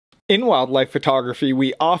In wildlife photography,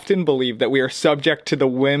 we often believe that we are subject to the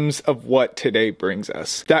whims of what today brings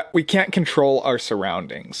us, that we can't control our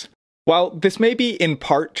surroundings. While this may be in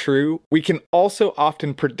part true, we can also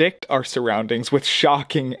often predict our surroundings with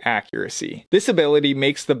shocking accuracy. This ability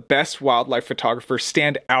makes the best wildlife photographer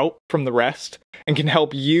stand out from the rest and can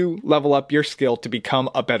help you level up your skill to become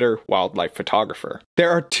a better wildlife photographer. There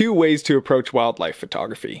are two ways to approach wildlife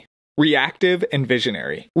photography: reactive and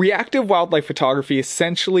visionary. Reactive wildlife photography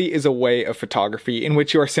essentially is a way of photography in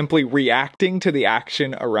which you are simply reacting to the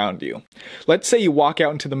action around you. Let's say you walk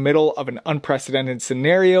out into the middle of an unprecedented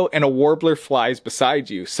scenario and a warbler flies beside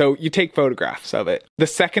you, so you take photographs of it. The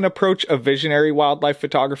second approach of visionary wildlife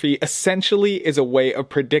photography essentially is a way of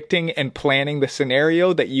predicting and planning the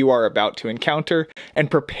scenario that you are about to encounter and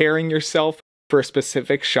preparing yourself for a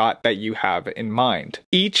specific shot that you have in mind.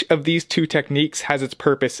 Each of these two techniques has its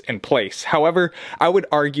purpose and place. However, I would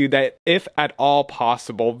argue that if at all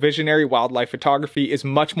possible, visionary wildlife photography is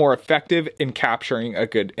much more effective in capturing a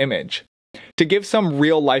good image. To give some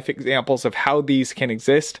real-life examples of how these can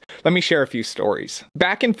exist, let me share a few stories.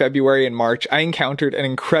 Back in February and March, I encountered an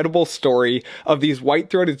incredible story of these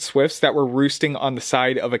white-throated swifts that were roosting on the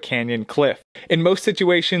side of a canyon cliff. In most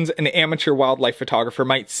situations, an amateur wildlife photographer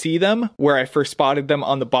might see them where I first spotted them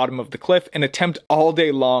on the bottom of the cliff and attempt all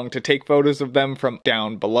day long to take photos of them from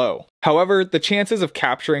down below. However, the chances of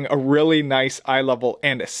capturing a really nice eye-level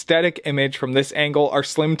and aesthetic image from this angle are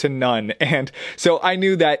slim to none, and so I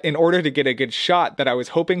knew that in order to get a good shot that I was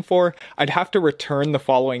hoping for, I'd have to return the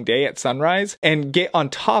following day at sunrise and get on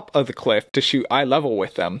top of the cliff to shoot eye level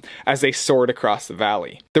with them as they soared across the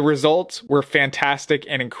valley. The results were fantastic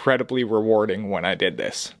and incredibly rewarding when I did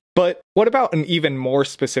this. But what about an even more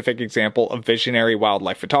specific example of visionary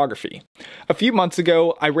wildlife photography? A few months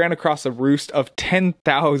ago, I ran across a roost of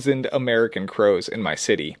 10,000 American crows in my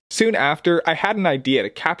city. Soon after, I had an idea to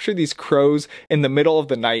capture these crows in the middle of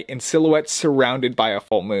the night in silhouettes surrounded by a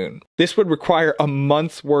full moon. This would require a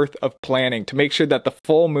month's worth of planning to make sure that the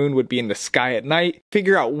full moon would be in the sky at night,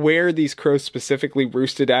 figure out where these crows specifically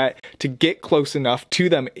roosted at to get close enough to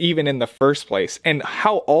them even in the first place, and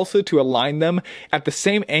how also to align them at the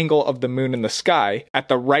same angle of the moon in the sky at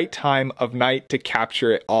the right time of night to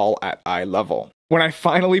capture it all at eye level. When I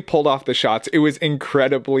finally pulled off the shots, it was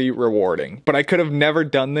incredibly rewarding, but I could have never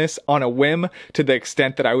done this on a whim to the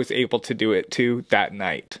extent that I was able to do it to that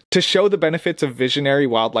night. To show the benefits of visionary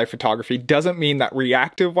wildlife photography doesn't mean that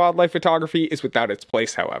reactive wildlife photography is without its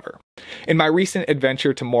place, however. In my recent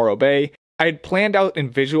adventure to Morro Bay, I had planned out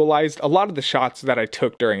and visualized a lot of the shots that I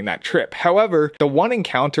took during that trip. However, the one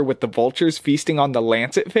encounter with the vultures feasting on the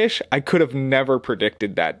lancetfish, I could have never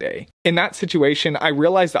predicted that day. In that situation, I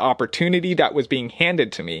realized the opportunity that was being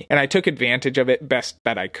handed to me, and I took advantage of it best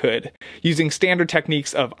that I could. Using standard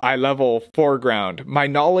techniques of eye level, foreground, my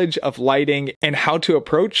knowledge of lighting, and how to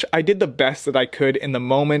approach, I did the best that I could in the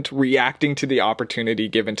moment, reacting to the opportunity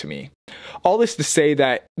given to me. All this to say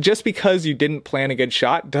that just because you didn't plan a good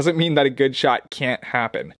shot doesn't mean that a good shot can't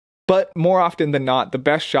happen. But more often than not, the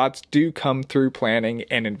best shots do come through planning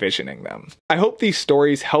and envisioning them. I hope these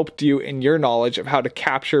stories helped you in your knowledge of how to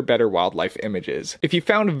capture better wildlife images. If you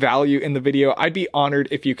found value in the video, I'd be honored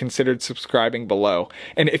if you considered subscribing below.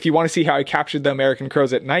 And if you want to see how I captured the American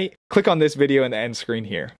crows at night, click on this video in the end screen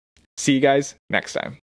here. See you guys next time.